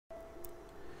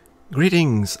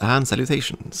Greetings and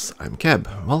salutations, I'm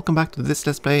Keb. Welcome back to this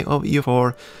Let's Play of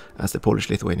EU4 as the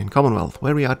Polish-Lithuanian Commonwealth,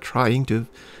 where we are trying to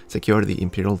secure the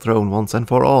Imperial throne once and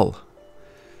for all.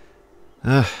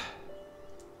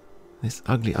 This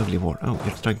ugly, ugly war. Oh,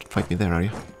 you're trying to fight me there, are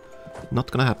you?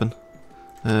 Not gonna happen.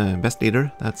 Best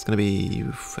leader, that's gonna be...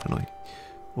 I don't know.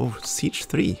 Oh, Siege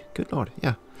 3. Good lord,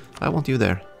 yeah. I want you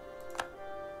there.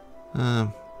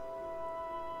 And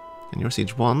you're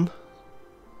Siege 1.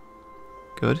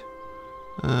 Good.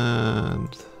 And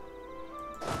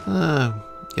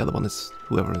the other one is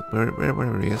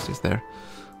wherever he is there.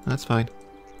 That's fine.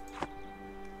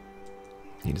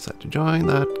 He decided to join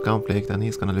that conflict, and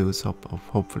he's gonna lose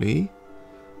hopefully.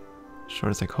 Sure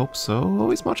as heck hope so. Oh,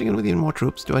 he's marching in with even more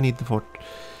troops. Do I need the fort?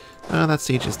 That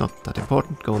siege is not that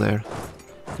important. Go there.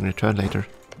 You can return later.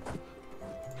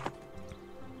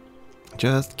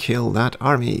 Just kill that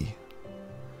army.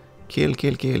 Kill,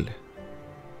 kill, kill.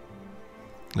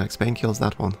 Like Spain kills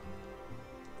that one.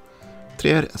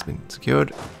 Trier has been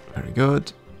secured. Very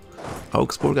good.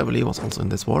 Augsburg, I believe, was also in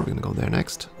this war. We're gonna go there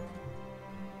next.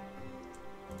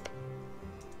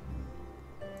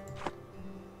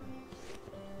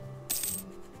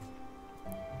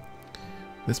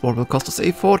 This war will cost us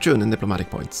a fortune in diplomatic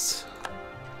points.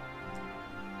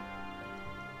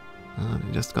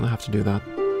 We're just gonna have to do that.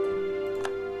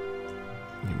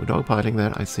 We're dogpiling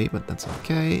there, I see, but that's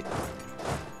okay.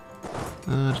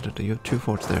 You have 2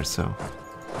 forts there, so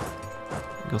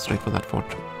go straight for that fort.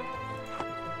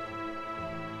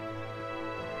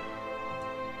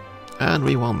 And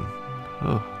we won.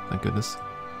 Oh, thank goodness.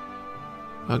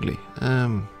 Ugly.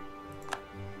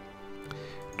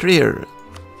 Trier.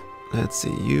 Let's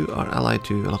see, you are allied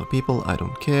to a lot of people, I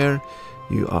don't care.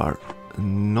 You are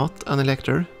not an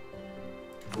elector.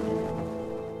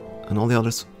 And all the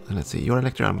others, let's see, you're an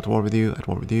elector, I'm at war with you,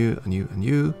 and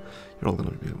you. You're all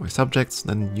gonna be my subjects,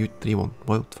 then you 3 won't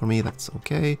vote for me, that's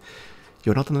okay.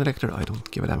 You're not an elector, I don't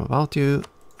give a damn about you.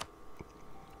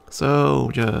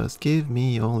 So, just give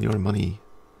me all your money.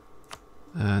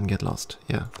 And get lost.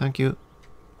 Yeah, thank you.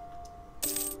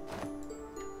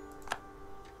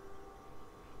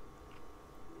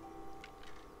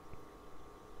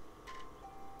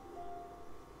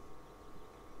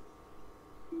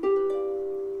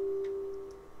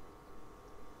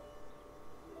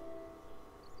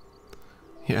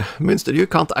 Yeah, Münster, you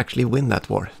can't actually win that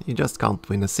war. You just can't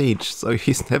win a siege, so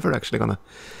he's never actually gonna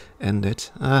end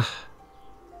it. The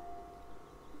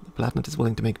Palatinate is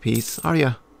willing to make peace. Are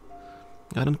you?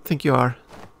 I don't think you are.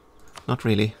 Not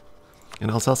really. And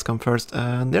Alsace come first,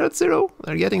 and they're at 0.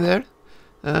 They're getting there.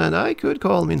 And I could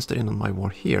call Münster in on my war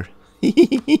here.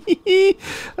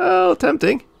 Oh,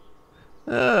 tempting.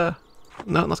 No,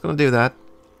 not gonna do that.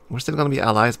 We're still gonna be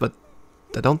allies, but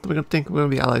I don't think we're gonna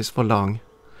be allies for long.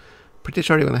 Pretty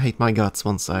sure you're gonna hate my guts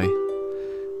once I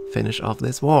finish off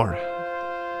this war.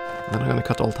 And then I'm gonna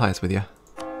cut all ties with you.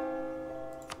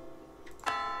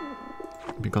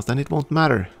 Because then it won't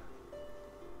matter.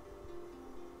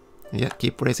 Yeah,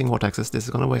 keep raising war taxes. This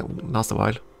is gonna last a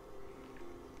while.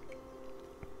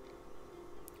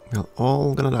 We're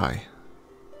all gonna die.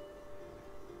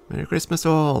 Merry Christmas to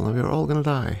all, and we're all gonna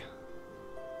die.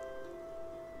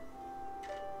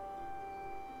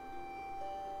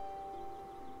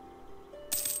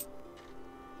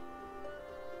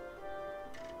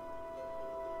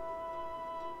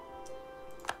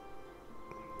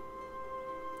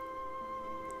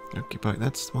 Occupy,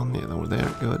 that's one, yeah, over there,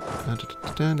 good.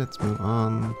 Let's move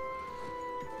on.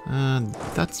 And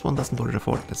that one doesn't order a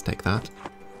fort, let's take that.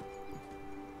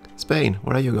 Spain,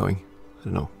 where are you going? I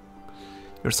don't know.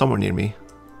 You're somewhere near me.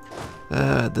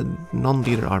 The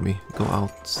non-leader army, go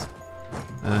out.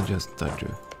 And just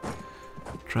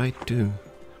try to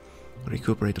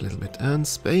recuperate a little bit. And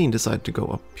Spain decided to go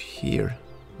up here.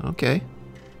 Okay.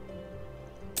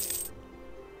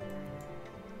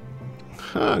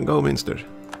 Go Münster.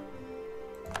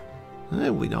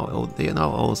 We now they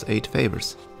now owe us 8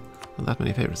 favors. Not that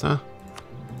many favors, huh?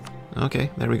 Okay,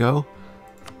 there we go.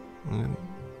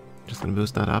 Just gonna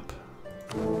boost that up.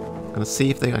 Gonna see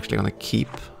if they're actually gonna keep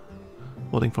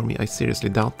voting for me. I seriously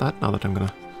doubt that, now that I'm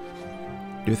gonna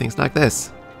do things like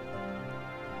this.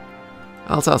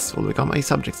 Alsace will become a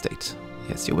subject state.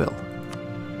 Yes, you will.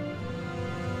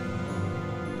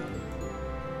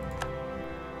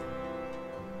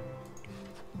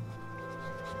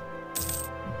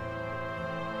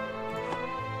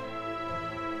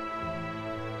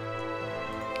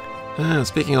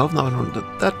 Speaking of, now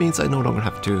that means I no longer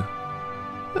have to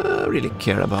really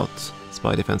care about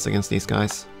spy defense against these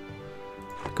guys.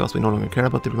 Because we no longer care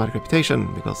about diplomatic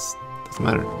reputation, because it doesn't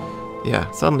matter. Yeah,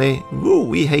 suddenly, woo,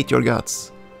 we hate your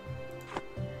guts.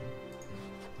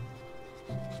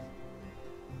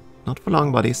 Not for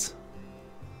long, buddies.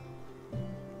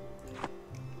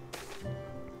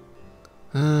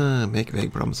 Make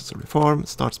vague promises of reform.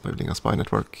 Starts by building a spy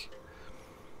network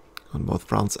on both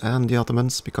France and the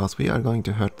Ottomans, because we are going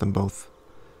to hurt them both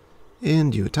in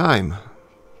due time.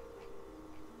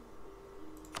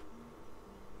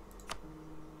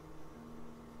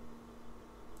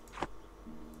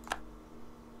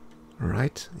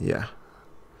 Right? Yeah.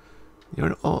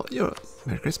 You're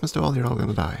Merry Christmas to all, you're all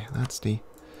gonna die. That's the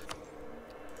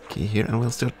key here, and we're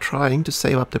still trying to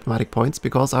save up diplomatic points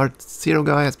because our zero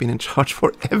guy has been in charge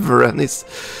forever and is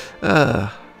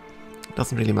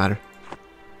doesn't really matter.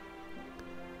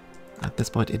 At this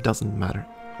point it doesn't matter.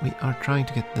 We are trying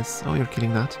to get this. Oh, you're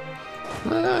killing that.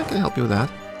 I can help you with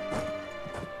that.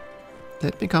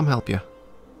 Let me come help you.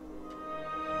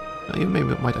 You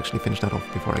might actually finish that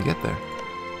off before I get there.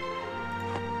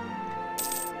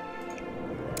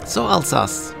 So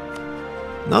Alsace,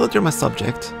 now that you're my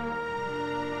subject,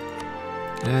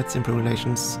 let's improve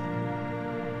relations.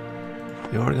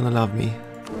 You're gonna love me,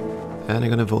 and you're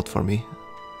gonna vote for me,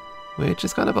 which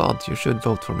is kind of odd. You should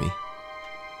vote for me.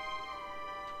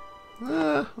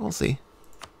 We'll see.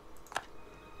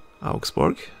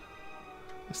 Augsburg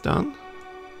is done.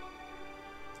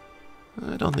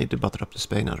 I don't need to butter up to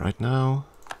Spain right now.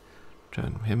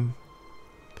 Turn him.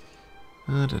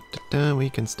 We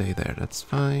can stay there, that's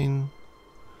fine.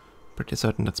 Pretty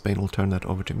certain that Spain will turn that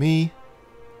over to me.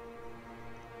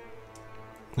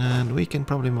 And we can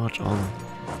probably march on...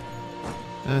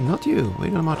 not you, we're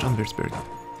gonna march on Würzburg,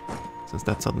 since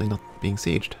that's suddenly not being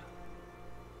sieged.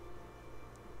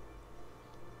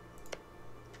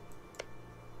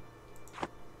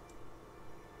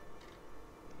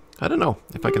 I don't know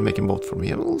if I can make him vote for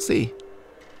me, we'll see.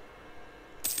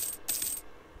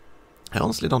 I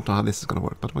honestly don't know how this is gonna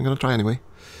work, but we're gonna try anyway.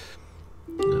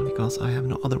 Because I have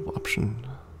no other option.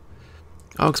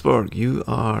 Augsburg, you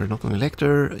are not an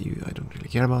elector. I don't really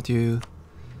care about you.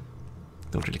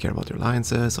 Don't really care about your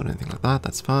alliances or anything like that.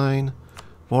 That's fine.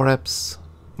 War reps,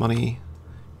 money,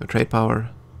 your trade power.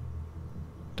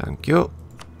 Thank you.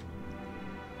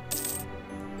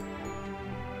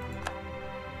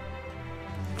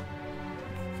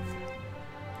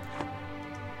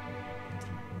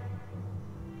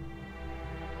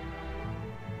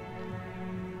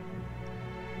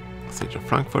 Siege of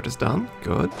Frankfurt is done.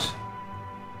 Good.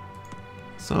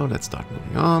 So let's start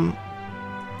moving on.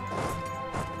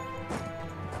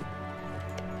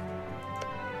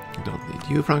 I don't need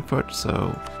you, Frankfurt,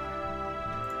 so...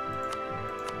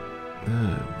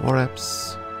 war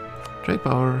reps, trade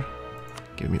power,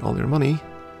 give me all your money.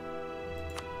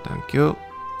 Thank you.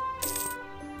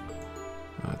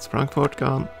 That's Frankfurt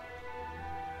gone.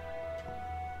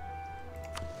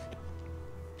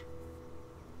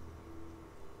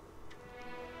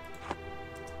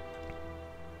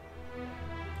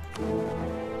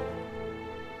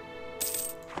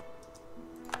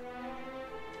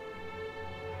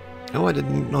 Oh, I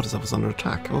didn't notice I was under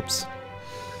attack. Oops.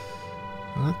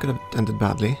 Well, that could have ended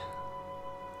badly.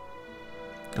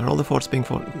 Are all the forts being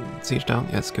sieged down?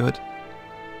 Yes, good.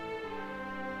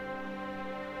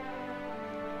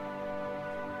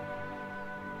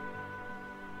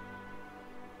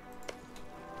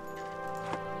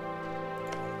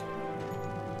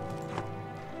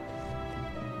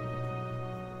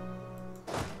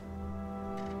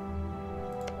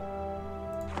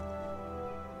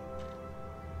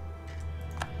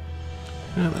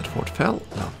 That fort fell.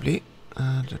 Lovely.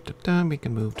 We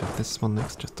can move to this one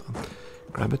next. Just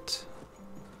grab it.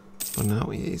 For now,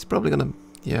 he's probably gonna...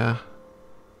 Yeah.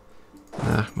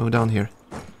 Nah, move down here.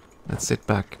 Let's sit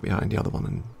back behind the other one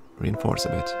and reinforce a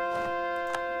bit.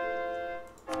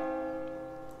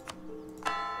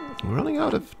 We're running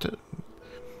out of...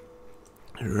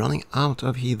 running out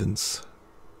of heathens.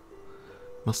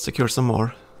 Must secure some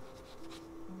more.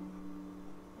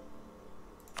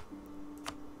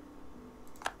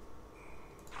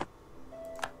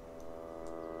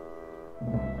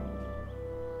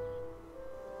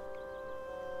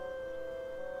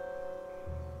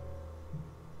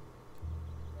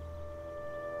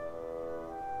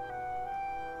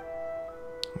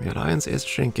 The alliance is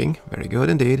shrinking. Very good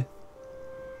indeed.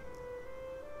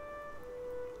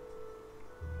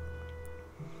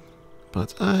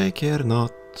 But I care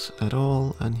not at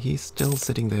all, and he's still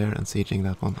sitting there and sieging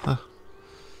that one. Ah.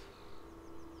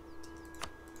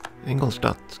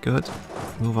 Ingolstadt, good.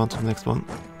 Move on to the next one.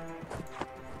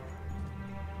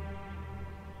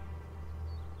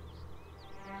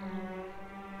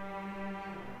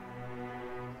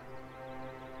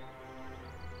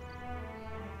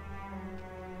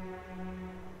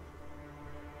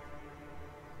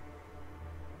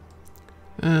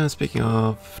 Speaking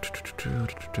of...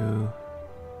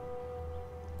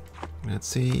 Let's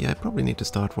see, I probably need to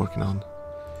start working on...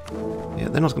 Yeah,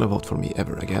 they're not gonna vote for me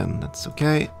ever again, that's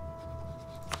okay.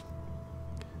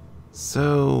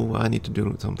 So, I need to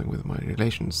do something with my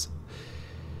relations.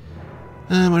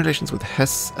 My relations with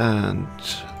Hesse and...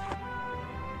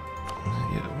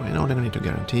 Yeah, well, I know I need to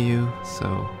guarantee you,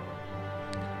 so...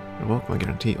 Revoke my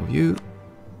guarantee of you.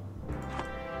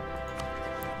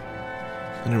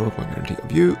 And revoke my guarantee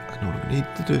of you. I no longer need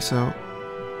to do so.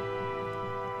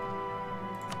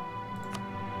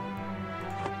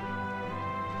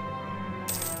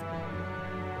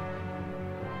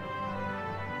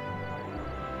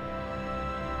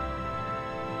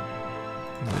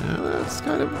 That's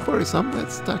kind of worrisome.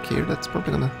 That's stuck here. That's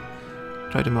probably gonna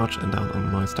try to march and down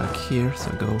on my stack here.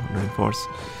 So go and reinforce.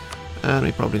 And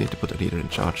we probably need to put a leader in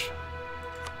charge.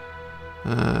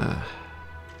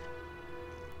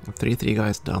 3-3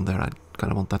 guys down there. I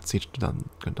kind of want that siege done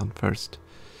first.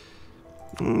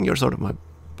 You're sort of my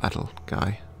battle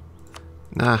guy.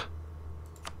 Nah.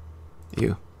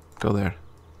 You. Go there.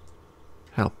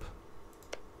 Help.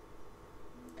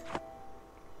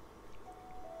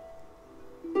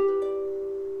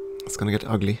 It's gonna get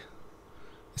ugly.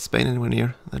 Is Spain anywhere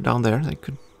near? They're down there. They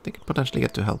could potentially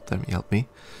get to help me.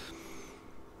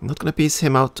 I'm not gonna piece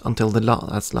him out until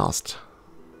that's last.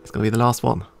 It's gonna be the last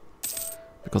one.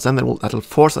 Because then that'll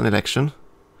force an election.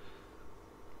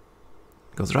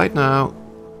 Because right now,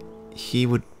 he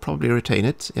would probably retain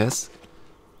it, yes.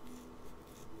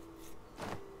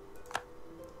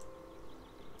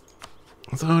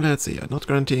 So let's see, I'm not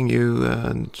guaranteeing you,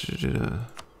 and...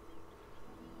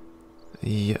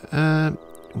 yeah,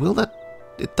 will that...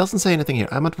 It doesn't say anything here,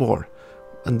 I'm at war.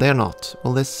 And they're not.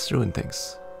 Will this ruin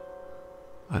things?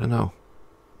 I don't know.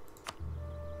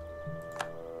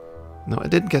 No, I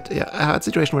did get... Yeah, I had a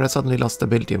situation where I suddenly lost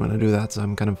stability when I do that, so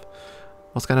I'm kind of...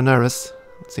 was kind of nervous.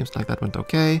 It seems like that went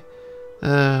okay.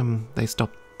 They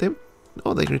stopped... They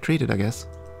retreated, I guess.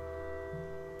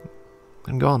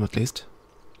 And gone, at least.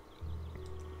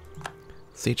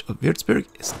 Siege of Würzburg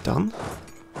is done.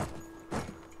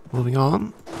 Moving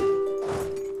on.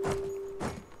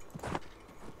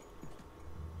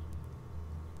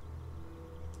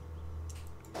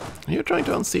 You're trying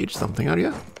to unsiege something, are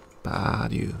you?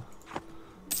 Bad, you.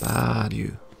 Bad,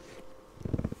 you.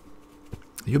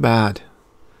 You bad.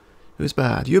 Who's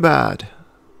bad? You bad.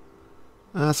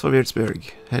 As for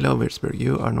Würzburg. Hello, Würzburg.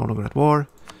 You are no longer at war.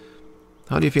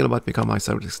 How do you feel about becoming my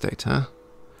subject state, huh?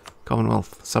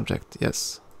 Commonwealth subject,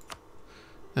 yes.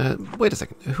 Wait a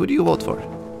second. Who do you vote for?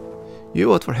 You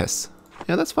vote for Hesse.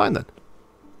 Yeah, that's fine then.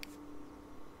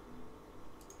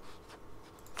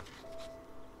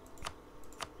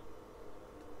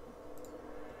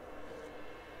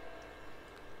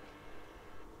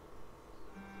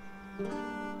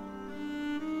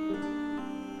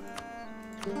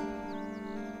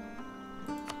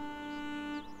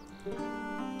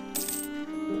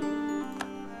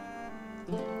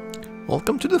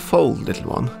 Welcome to the fold,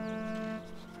 little one.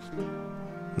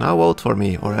 Now vote for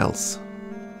me, or else.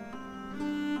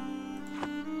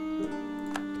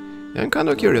 Yeah, I'm kind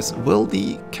of curious, will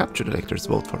the captured electors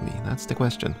vote for me? That's the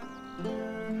question.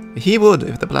 He would,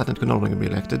 if the Palatinate could no longer be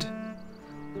elected.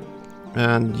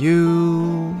 And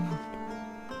you...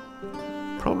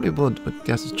 probably would, but it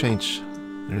has to change.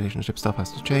 The relationship stuff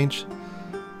has to change.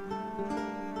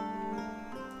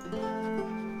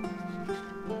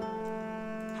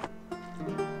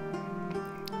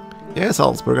 Yes,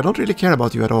 Salzburg, I don't really care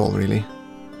about you at all, really.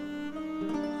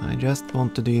 I just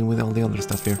want to deal with all the other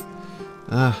stuff here.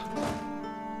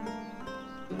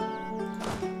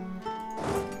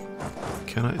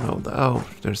 Can I? No, oh,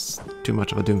 there's too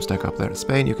much of a doom stack up there.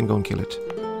 Spain, you can go and kill it.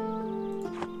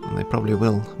 And they probably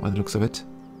will, by the looks of it.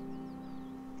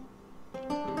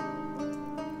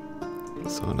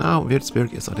 So now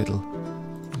Würzburg is our little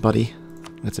buddy.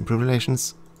 Let's improve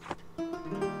relations.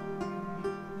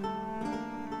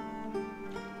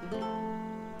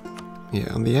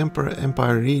 Yeah, and the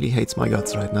Empire really hates my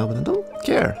guts right now, but I don't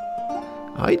care.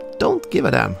 I don't give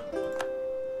a damn.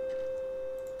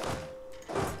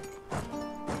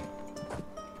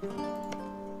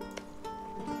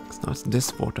 So now it's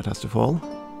this fort that has to fall.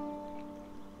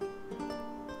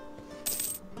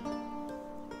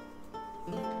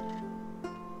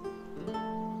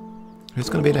 Who's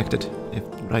gonna be elected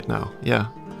right now? Yeah.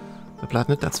 The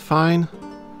Palatinate, that's fine.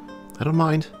 I don't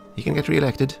mind. He can get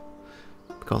re-elected.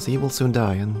 Because he will soon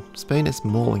die, and Spain is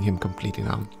mauling him completely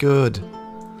now. Good.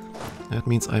 That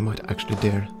means I might actually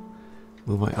dare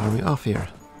move my army off here.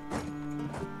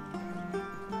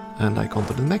 And I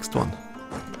conquer the next one.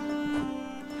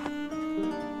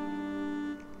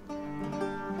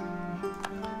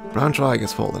 Braunschweig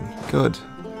has fallen. Good.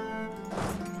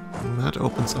 And that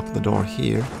opens up the door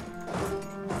here.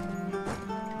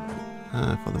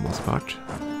 For the most part.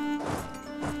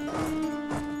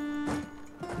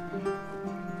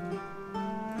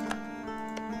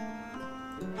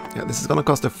 Yeah, this is gonna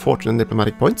cost a fortune in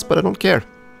diplomatic points, but I don't care.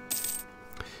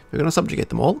 We're gonna subjugate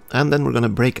them all, and then we're gonna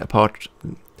break apart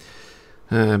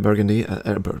Burgundy,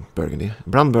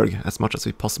 Brandenburg as much as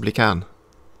we possibly can.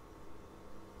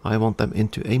 I want them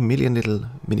into a million little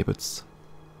mini-puts.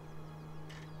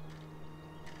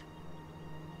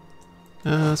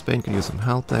 Spain could use some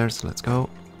help there, so let's go.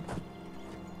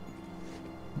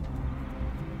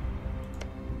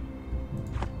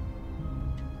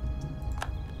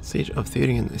 Siege of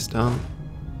Thüringen is done.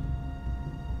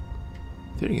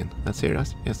 Thüringen, that's here,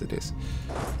 yes it is.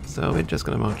 So we're just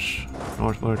gonna march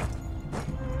northward.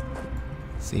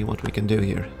 See what we can do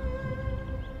here.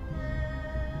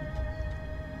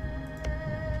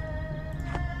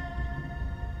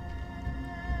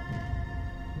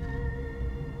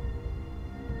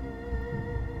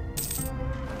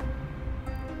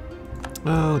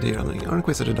 Oh dear, our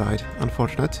Inquisitor died.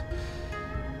 Unfortunate.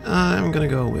 I'm gonna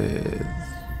go with...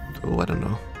 oh, I don't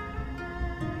know.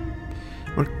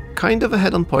 We're kind of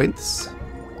ahead on points.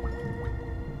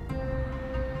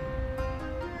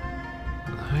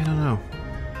 I don't know.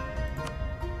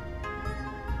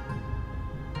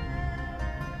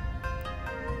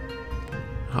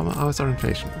 How is our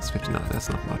inflation? It's 59, that's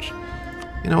not much.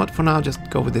 You know what, for now just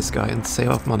go with this guy and save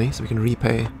up money so we can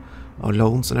repay our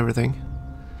loans and everything.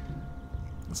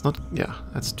 It's not, yeah,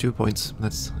 that's 2 points.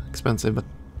 That's expensive, but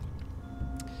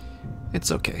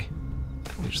it's okay.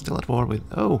 We're still at war with,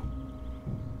 oh.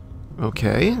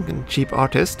 Okay, cheap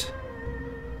artist.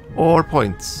 Or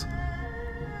points.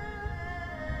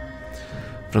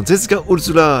 Franziska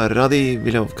Ursula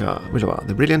Radivillova,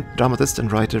 the brilliant dramatist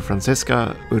and writer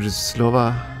Franziska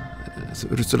Ursula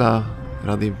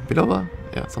Radivillova,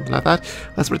 yeah, something like that,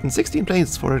 has written 16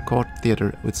 plays for her court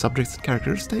theatre with subjects and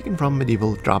characters taken from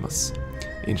medieval dramas,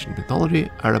 ancient mythology,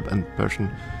 Arab and Persian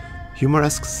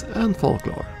humoresques, and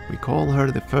folklore. We call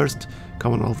her the first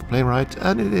Commonwealth playwright,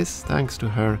 and it is thanks to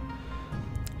her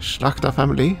Schlachta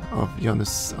family of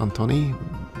Jonas Antoni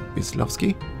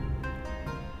Wisłowski.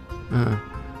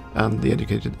 And the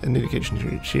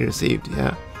education she received,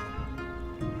 yeah.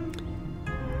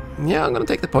 Yeah, I'm gonna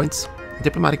take the points.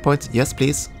 Diplomatic points, yes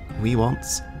please. We want.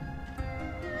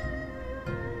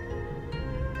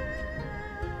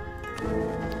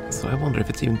 So I wonder if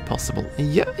it's even possible.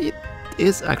 Yeah, it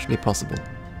is actually possible.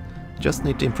 Just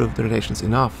need to improve the relations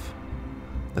enough.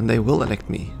 Then they will elect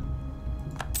me.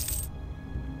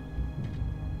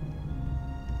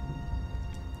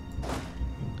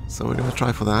 So we're gonna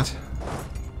try for that.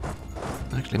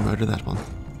 Actually murder that one.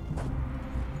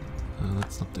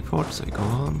 That's not the fort, so you go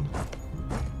on.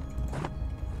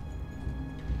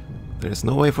 There is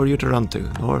no way for you to run to,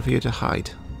 nor for you to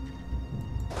hide.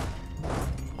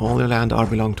 All your land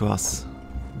belong to us.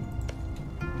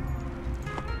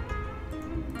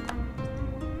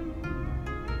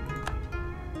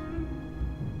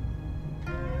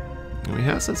 And he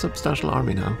has a substantial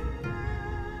army now.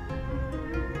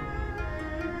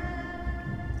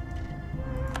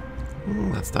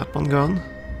 That's that one gone.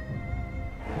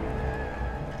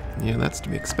 Yeah, that's to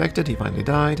be expected. He finally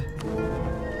died.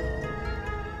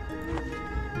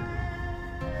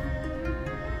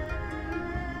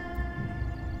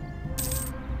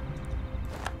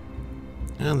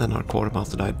 And then our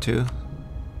quartermaster died too.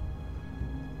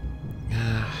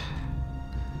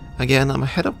 Again, I'm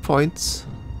ahead of points.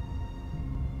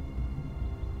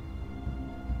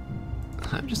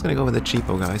 I'm just gonna go with the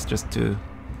cheapo guys, just to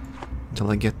until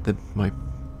I get my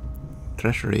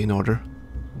treasury in order.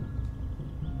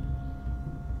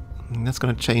 And that's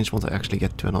gonna change once I actually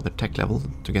get to another tech level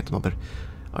to get another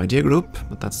idea group,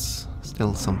 but that's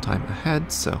still some time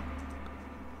ahead. So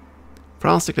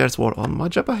France declares war on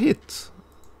Majapahit.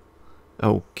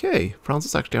 Okay, France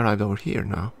has actually arrived over here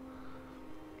now.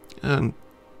 And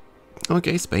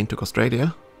okay, Spain took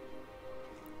Australia.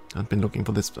 I've been looking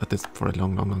for this for a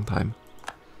long time.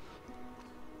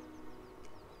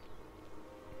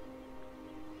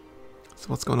 So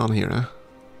what's going on here, huh?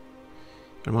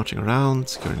 You're marching around,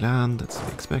 securing land, that's to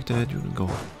be expected. You will go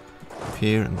up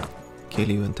here and kill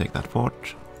you and take that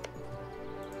fort.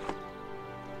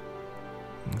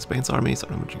 And Spain's armies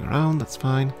are marching around, that's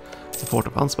fine. The fort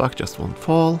of Ansbach just won't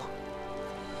fall.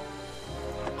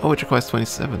 Oh, it requires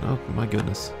 27, oh my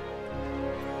goodness.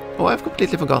 Oh, I've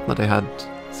completely forgotten that I had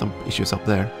some issues up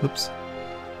there. Oops.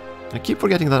 I keep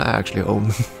forgetting that I actually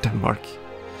own Denmark.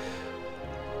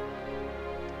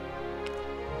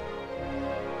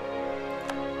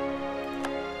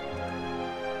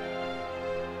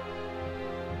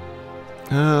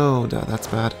 Oh, that's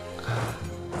bad.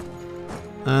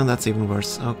 And that's even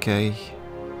worse. Okay.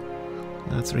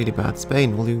 That's really bad.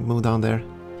 Spain, will you move down there?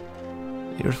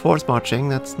 You're force marching.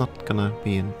 That's not gonna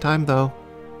be in time, though.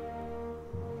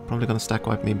 Probably gonna stack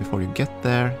wipe me before you get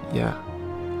there. Yeah.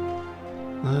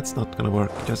 That's not gonna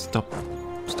work. Just stop.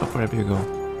 Stop wherever you go.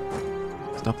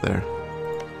 Stop there.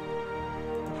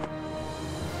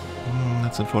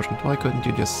 That's unfortunate. Why couldn't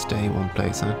you just stay in one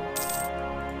place, huh?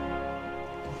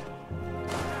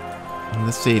 And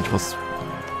the siege was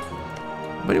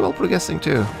very well progressing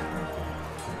too.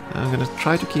 I'm gonna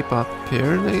try to keep up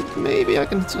here. Maybe I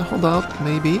can hold out.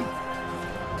 Maybe.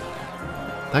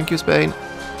 Thank you, Spain.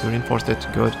 You reinforced it.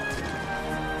 Good.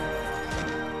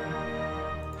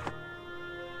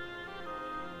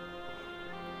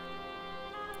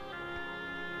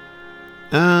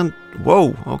 And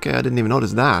whoa. Okay, I didn't even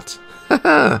notice that.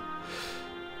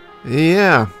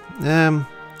 Yeah.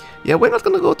 Yeah, we're not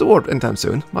gonna go to war anytime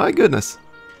soon. My goodness.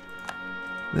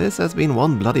 This has been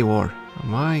one bloody war.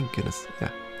 My goodness. Yeah.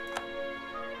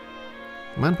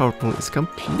 Manpower pool is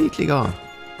completely gone.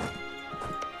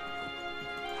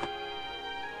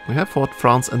 We have fought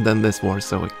France and then this war,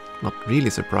 so I'm not really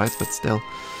surprised, but still.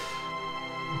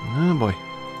 Oh boy.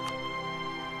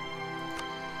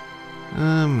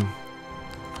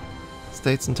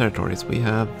 States and territories. We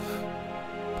have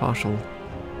partial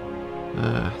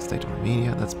state of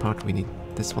Armenia. That's part. We need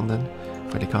this one then.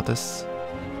 Velicatus.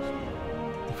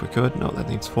 If we could. No, that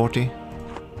needs 40.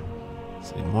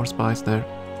 So need more spies there.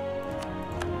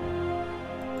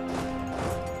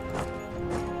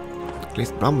 At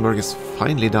least Brandenburg is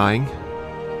finally dying.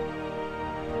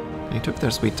 They took their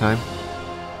sweet time.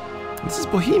 This is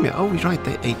Bohemia. Oh, you're right.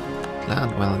 They ate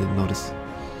land. Well, I didn't notice.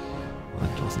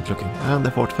 I wasn't looking. And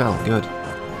the fort fell. Good.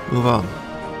 Move on.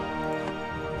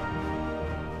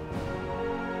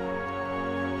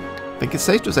 I think it's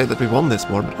safe to say that we won this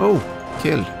war, but oh,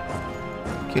 kill.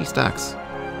 Kill stacks.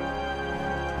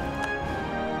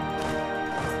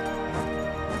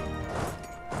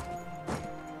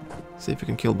 See if we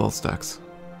can kill both stacks.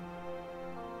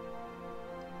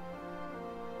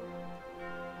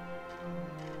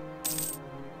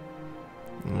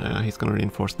 Yeah, he's gonna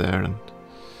reinforce there, and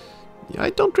yeah,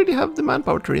 I don't really have the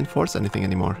manpower to reinforce anything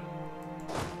anymore.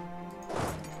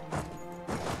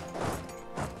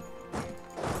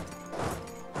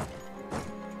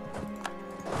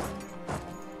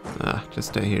 Just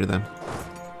stay here then.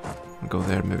 I'll go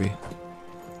there maybe.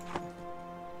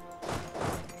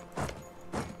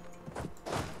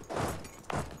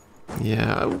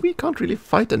 Yeah, we can't really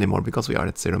fight anymore because we are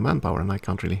at 0 manpower and I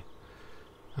can't really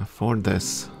afford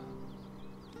this.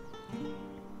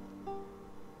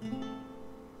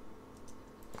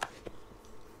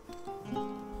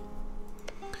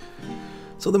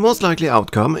 So the most likely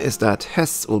outcome is that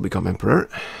Hesse will become emperor.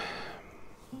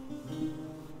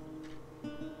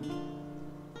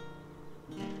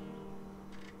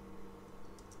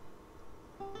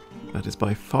 That is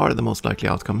by far the most likely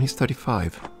outcome. He's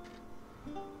 35.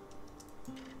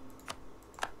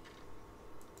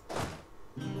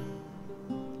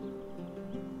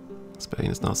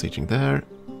 Spain is now sieging there.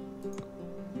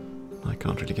 I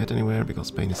can't really get anywhere because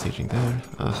Spain is sieging there.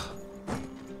 Ugh.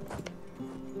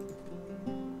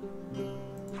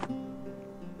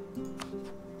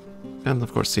 And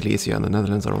of course Silesia and the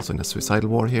Netherlands are also in a suicidal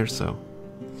war here, so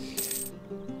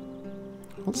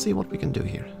we'll see what we can do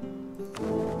here.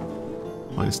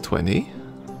 Minus 20.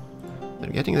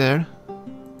 They're getting there.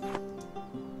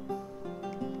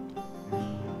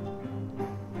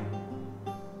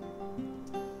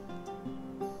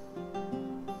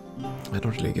 I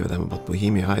don't really give a damn about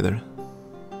Bohemia either.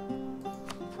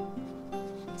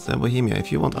 So Bohemia,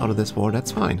 if you want out of this war,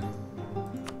 that's fine.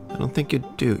 I don't think you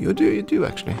do. You do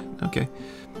actually. Okay.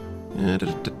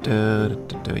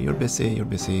 You're busy, you're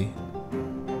busy.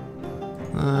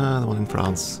 The one in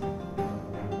France.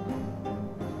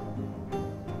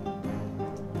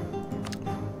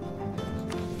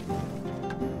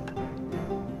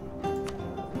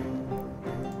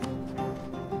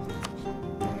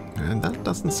 And that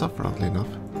doesn't suffer, oddly enough.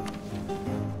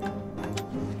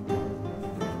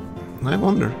 I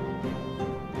wonder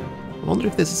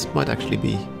if this might actually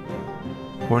be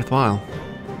worthwhile.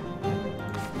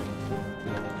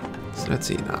 So let's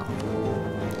see now.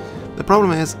 The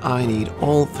problem is I need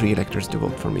all 3 electors to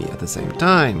vote for me at the same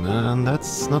time, and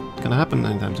that's not gonna happen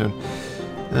anytime soon.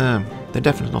 They're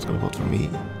definitely not gonna vote for me.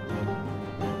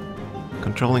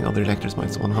 Controlling other electors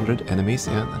minus 100 enemies,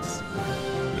 yeah, that's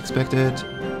expected.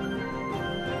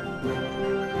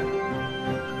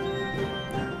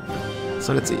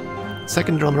 So let's see.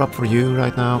 Second runner-up for you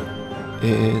right now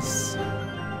is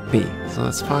B, so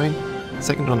that's fine.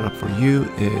 Second runner-up for you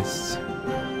is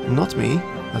not me.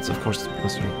 That's of course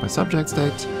my subject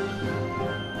state.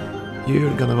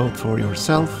 You're gonna vote for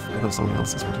yourself because someone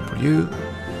else is voting for you.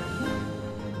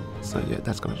 So yeah,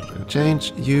 that's gonna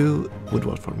change. You would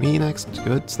vote for me next.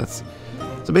 Good. So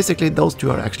basically those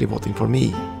two are actually voting for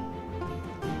me.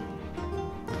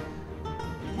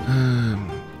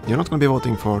 You're not gonna be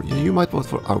voting for... You might vote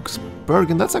for Augsburg,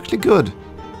 and that's actually good.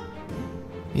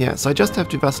 Yeah, so I just have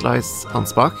to vassalize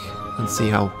Ansbach and see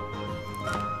how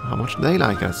much they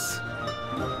like us.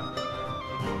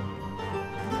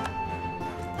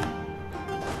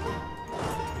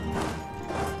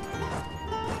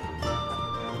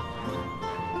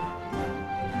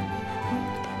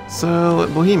 So,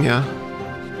 Bohemia,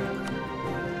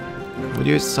 would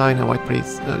you sign a white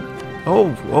priest?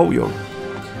 Oh,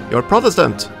 you're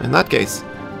Protestant. In that case,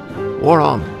 war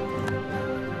on.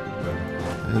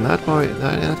 In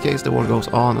that case, the war goes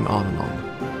on and on and on.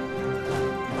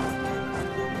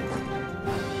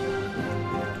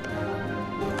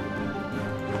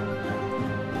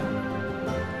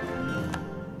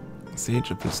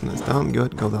 Siege of prison is down.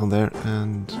 Good, go down there,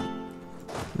 and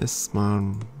this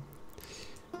man.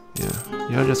 Yeah,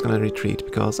 you're just gonna retreat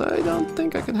because I don't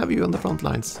think I can have you on the front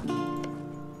lines.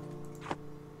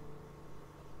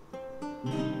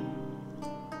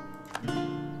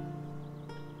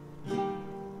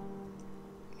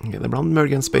 Okay, the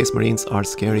Brandenburgian Space Marines are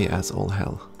scary as all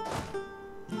hell.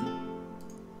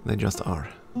 They just are.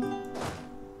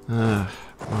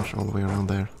 March all the way around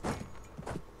there.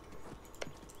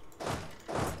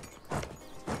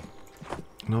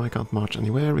 No, I can't march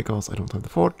anywhere because I don't have the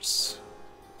forts.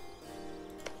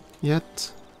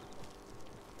 Yet.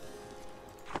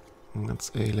 And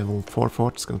that's a level 4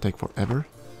 fort, it's gonna take forever.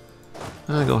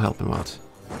 Go help him out.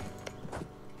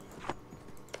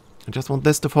 I just want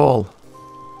this to fall.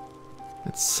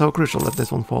 It's so crucial that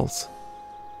this one falls.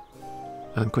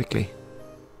 And quickly.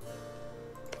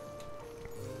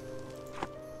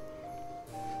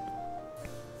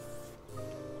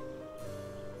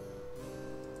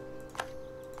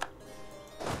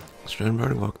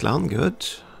 Sternberg walked down, good.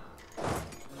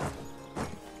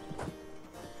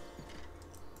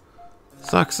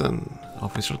 Saxon,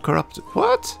 official corrupted.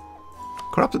 What?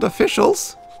 Corrupted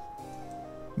officials?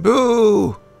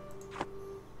 Boo!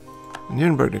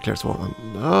 Nuremberg declares war on.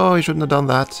 No, he shouldn't have done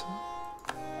that.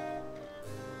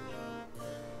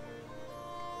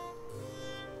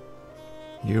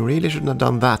 You really shouldn't have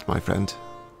done that, my friend.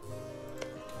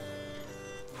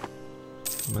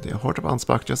 But the Hort of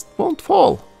Ansbach just won't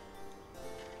fall.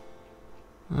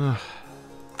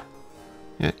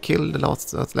 Yeah, kill the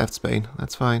last that's left Spain.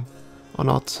 That's fine. Or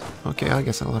not. Okay, I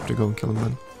guess I'll have to go and kill him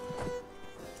then.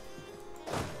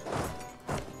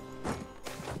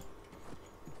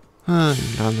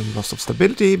 Random loss of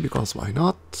stability, because why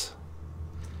not?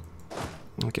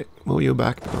 Okay, move you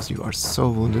back because you are so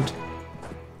wounded.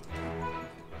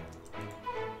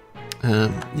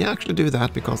 Yeah, actually do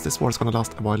that because this war is gonna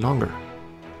last a while longer.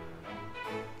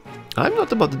 I'm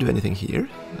not about to do anything here.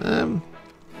 I'm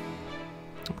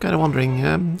kind of wondering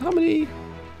how many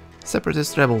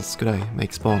separatist rebels could I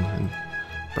make spawn in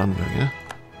Brandenburg, yeah?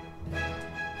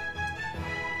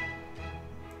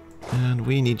 And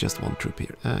we need just one troop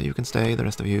here. You can stay, the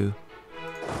rest of you.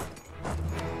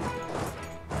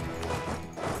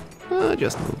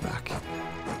 Just move back.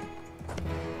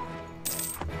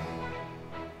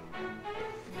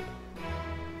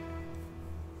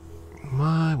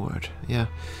 My word, yeah.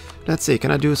 Let's see, can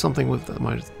I do something with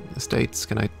my estates?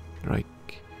 Can I, like,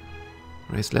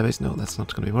 raise levies? No, that's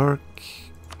not gonna work.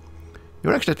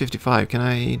 You're actually at 55. Can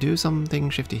I do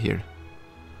something shifty here?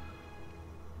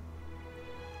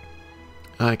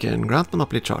 I can grant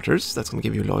monopoly charters. That's gonna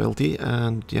give you loyalty,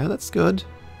 and yeah, that's good.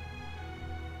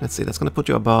 Let's see, that's gonna put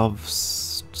you above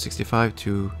 65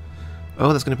 to...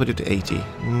 Oh, that's gonna put you to 80.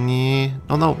 Nah.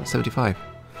 Oh no, 75.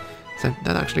 That's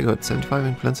actually good. 75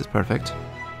 influence is perfect.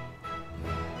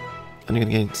 And you're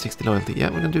gonna gain 60 loyalty.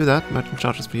 Yeah, we're gonna do that. Merchant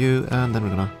charges for you, and then we're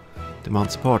gonna demand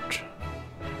support.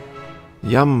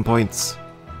 Yum points,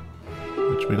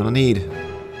 which we're gonna need.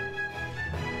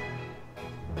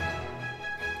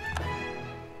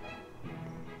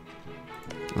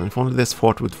 And if only this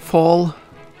fort would fall.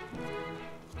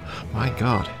 My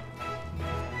god.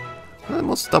 The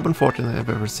most stubborn fort I've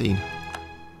ever seen.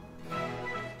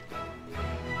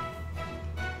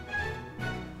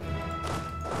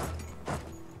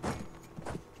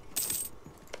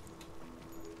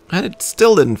 And it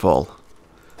still didn't fall.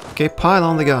 Okay, pile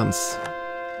on the guns.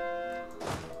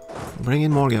 Bring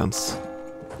in more guns.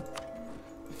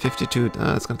 52,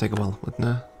 it's gonna take a while, but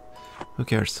nah, who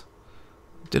cares?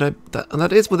 Did I... and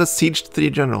that is with a Siege 3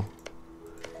 general.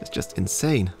 It's just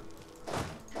insane.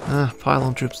 Pile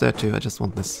on troops there too. I just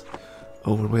want this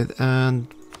over with.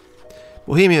 And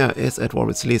Bohemia is at war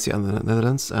with Silesia and the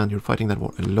Netherlands, and you're fighting that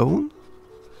war alone,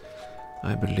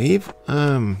 I believe.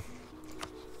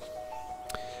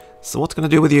 So what's gonna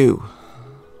do with you?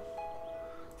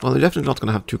 Well, you're definitely not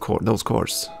gonna have those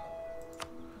cores.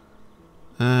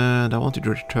 And I want you to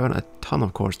return a ton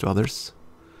of cores to others.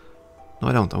 No,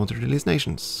 I don't. I want to release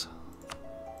nations.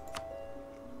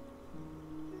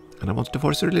 And I want you to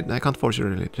force your religion. I can't force your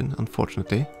religion,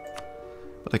 unfortunately.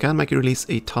 But I can make you release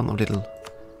a ton of little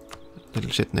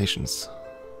shit nations.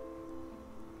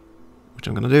 Which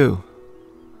I'm gonna do.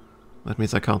 That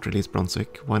means I can't release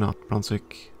Brunswick. Why not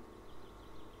Brunswick?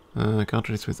 I can't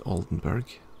release with Oldenburg.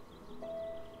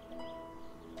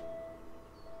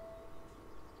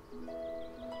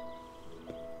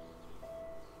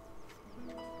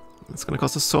 It's gonna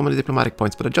cost us so many diplomatic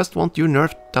points, but I just want you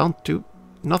nerfed down to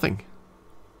nothing.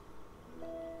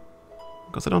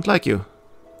 Because I don't like you.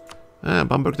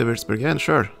 Bamberg to Würzburg, yeah,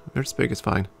 sure. Würzburg is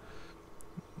fine.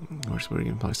 Würzburg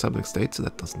is my subject state, so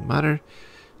that doesn't matter.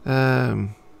 I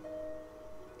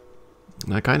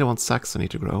kind of want Saxony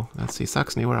to grow. Let's see,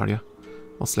 Saxony, where are you?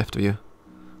 What's left of you?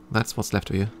 That's what's left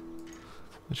of you.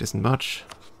 Which isn't much.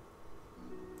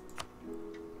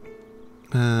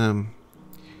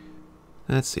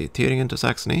 Let's see, Thüringen to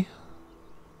Saxony.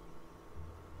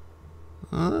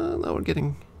 Now we're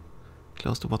getting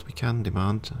close to what we can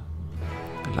demand.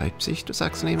 Leipzig to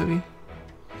Saxony, maybe?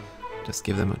 Just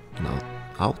give them an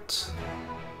out.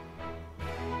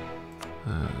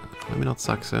 Maybe not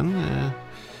Saxon.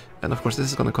 And of course this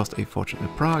is going to cost a fortune.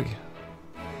 Prague.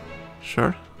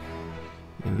 Sure.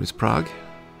 You lose Prague.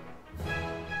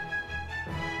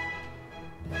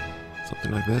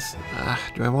 Something like this.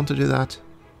 Do I want to do that?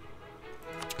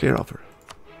 Clear offer.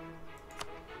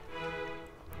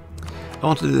 I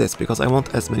want to do this because I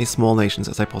want as many small nations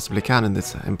as I possibly can in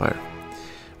this empire.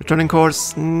 Returning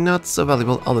cores, not so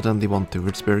valuable other than the one to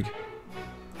Würzburg.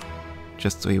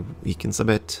 Just so he weakens a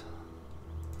bit.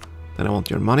 Then I want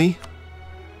your money.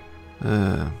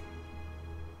 And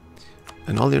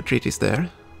all your treaties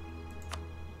there.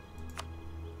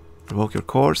 Revoke your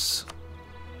cores.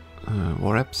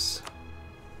 War reps.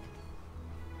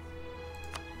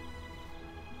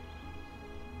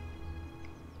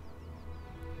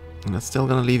 And that's still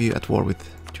gonna leave you at war with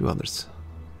 2 others.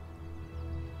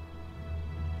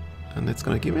 And it's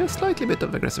gonna give me a slightly bit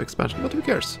of aggressive expansion, but who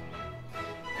cares?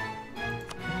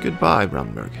 Goodbye,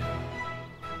 Brandenburg.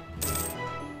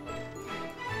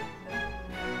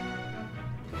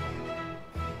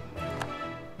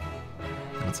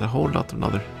 That's a whole lot of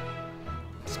another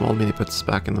small mini-puts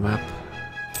back in the map.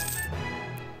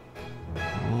 A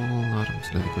whole lot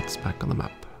of mini-puts back on the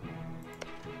map.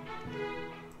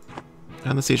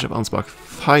 And the siege of Ansbach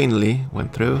finally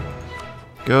went through.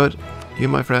 Good. You,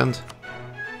 my friend,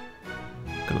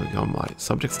 gonna become my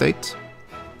subject state.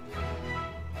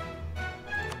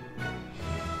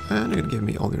 And you're gonna give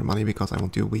me all your money because I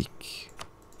want you weak.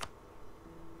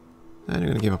 And you're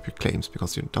gonna give up your claims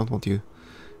because you don't want you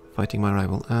fighting my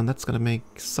rival. And that's gonna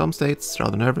make some states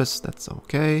rather nervous. That's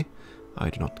okay.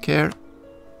 I do not care.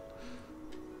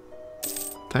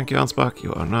 Thank you, Ansbach.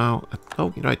 You are now at...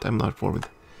 Oh, you're right. I'm not at war with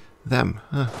them.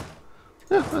 Yeah,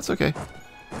 that's okay.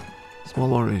 Small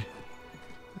war.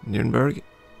 Nuremberg.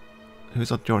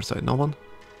 Who's on your side? No one?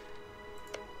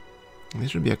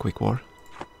 This should be a quick war.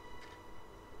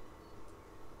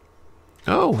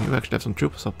 Oh, you actually have some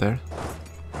troops up there.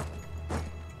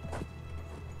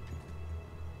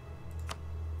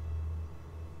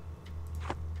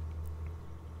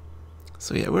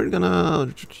 So yeah, you are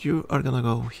gonna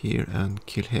go here and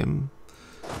kill him.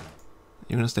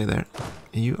 You're gonna stay there.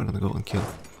 You are gonna go and kill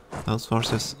those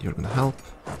forces. You're gonna help.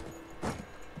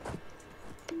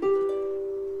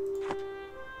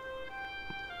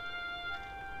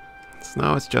 So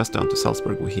now it's just down to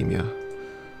Salzburg, Bohemia.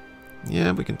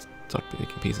 Yeah, we can start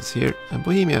making pieces here. And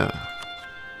Bohemia.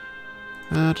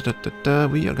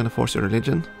 We are gonna force your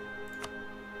religion.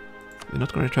 You're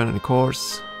not gonna return any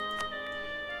cores.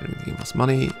 You're gonna give us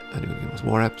money, and you're gonna give us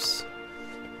war reps.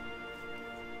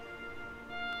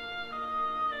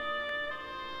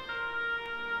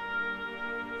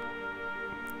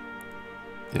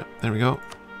 Yeah, there we go.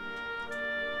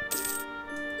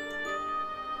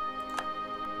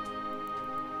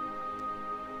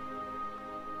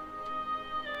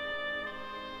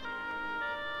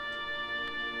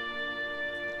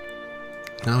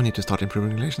 Now we need to start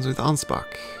improving relations with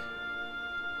Ansbach.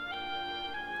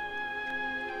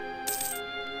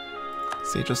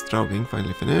 Siege of Straubing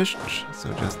finally finished,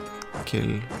 so just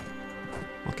kill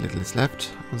what little is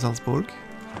left of Salzburg.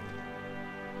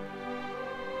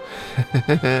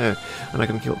 And I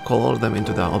can call all of them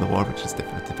into the other war, which is the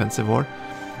defensive war.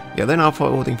 Yeah, they're now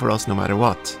voting for us no matter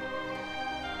what.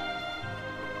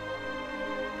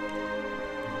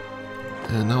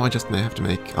 And now I just may have to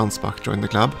make Ansbach join the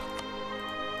club.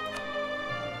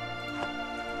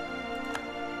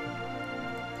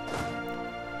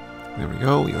 There we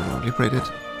go, you're now liberated.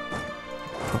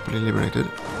 Properly liberated.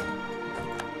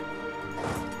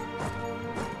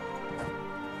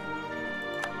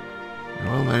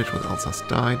 Royal marriage with Alsace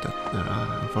died.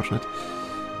 Unfortunate.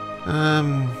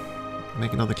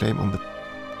 Make another claim on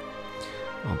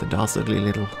the dastardly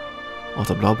little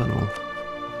Autoblob, and we'll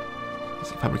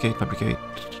see, fabricate.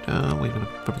 We're gonna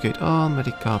fabricate on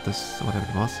Medicatus, or whatever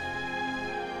it was.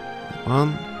 That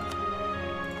one.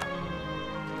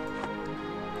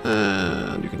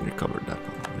 And you can recover that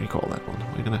one, recall that one.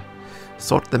 We're gonna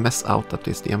sort the mess out that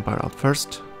is the Empire out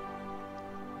first.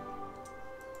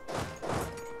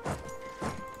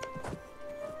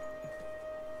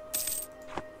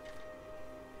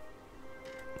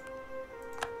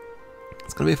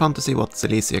 It's gonna be fun to see what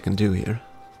Silesia can do here.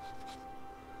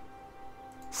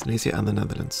 Silesia and the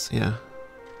Netherlands, yeah.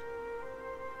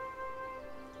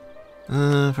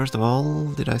 First of all,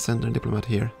 did I send a diplomat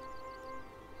here?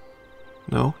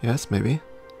 No? Yes? Maybe?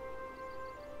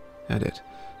 I did.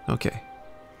 Okay.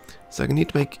 So I need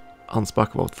to make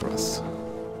Ansbach vote for us.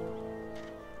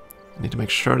 I need to make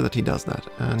sure that he does that,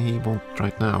 and he won't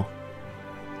right now.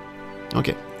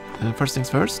 Okay. First things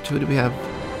first, who do we have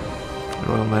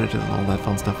royal marriages and all that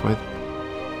fun stuff with?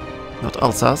 Not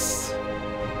Alsace.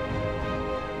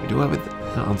 We do have with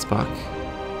Ansbach.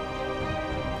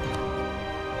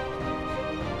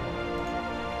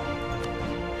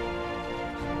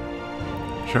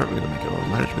 Sure, we're gonna make a royal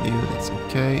marriage with you, that's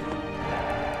okay.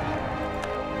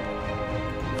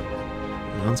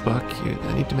 Ansbach,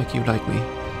 I need to make you like me.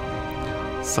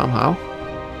 Somehow.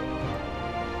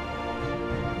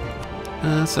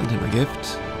 Send him a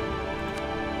gift.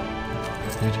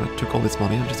 I took all this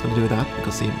money, I'm just gonna do that,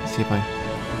 because see if I...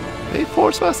 Hey,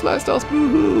 force vassalized us,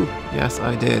 boo-hoo! Yes,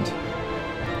 I did.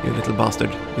 You little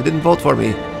bastard. You didn't vote for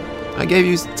me. I gave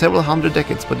you several hundred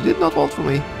decades, but you did not vote for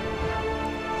me.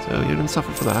 So you're gonna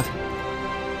suffer for that.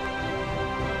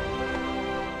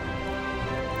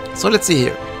 So let's see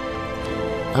here.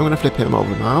 I'm gonna flip him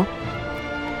over now.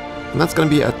 And that's gonna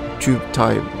be a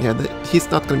two-tie. Yeah, he's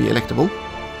not gonna be electable.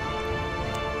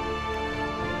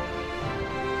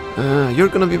 You're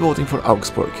gonna be voting for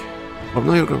Augsburg. Oh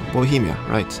no, you're going to Bohemia,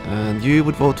 right. And you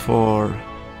would vote for...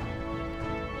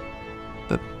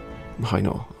 the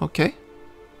Hainaut. Okay.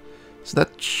 So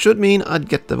that should mean I'd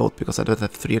get the vote because I don't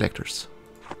have 3 electors.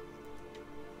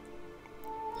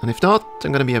 And if not,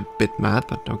 I'm gonna be a bit mad,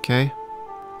 but okay.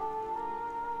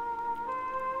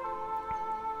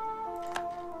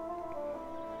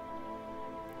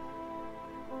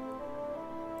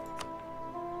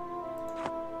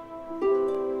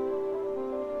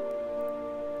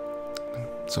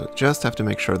 So just have to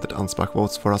make sure that Ansbach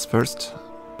votes for us first,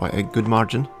 by a good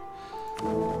margin.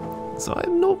 So I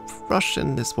have no rush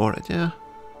in this war, yeah.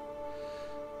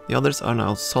 The others are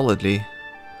now solidly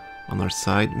on our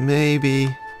side. Maybe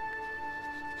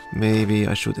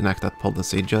I should enact that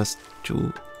policy just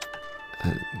to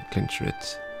clinch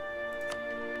it.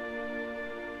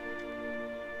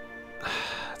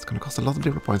 It's gonna cost a lot of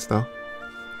diplo points though.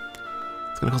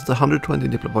 It's gonna cost 120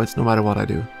 diplo points no matter what I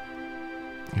do.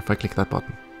 If I click that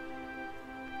button.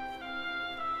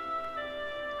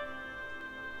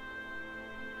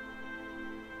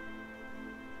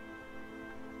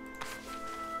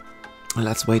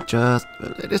 Let's wait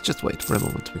let's just wait for a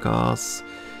moment, because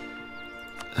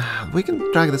we can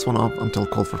drag this one up until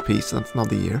call for peace. That's not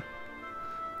the year.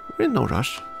 We're in no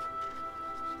rush.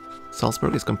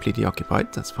 Salzburg is completely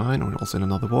occupied, that's fine. We're also in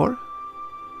another war.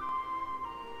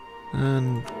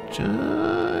 And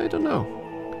I don't know.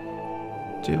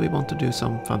 Do we want to do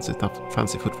some fancy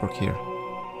footwork here?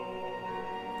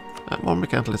 More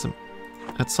mercantilism.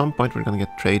 At some point we're gonna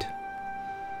get trade.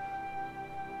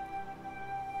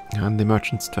 And the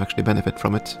merchants to actually benefit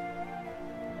from it.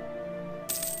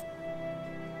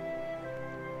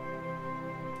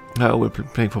 Oh, we're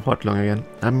playing for far too long again.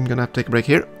 I'm gonna have to take a break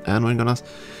here, and we're gonna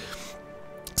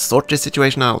sort this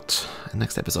situation out in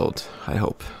next episode, I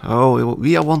hope. Oh,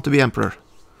 we want to be emperor.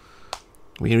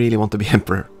 We really want to be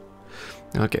emperor.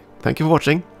 Okay, thank you for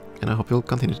watching, and I hope you'll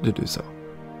continue to do so.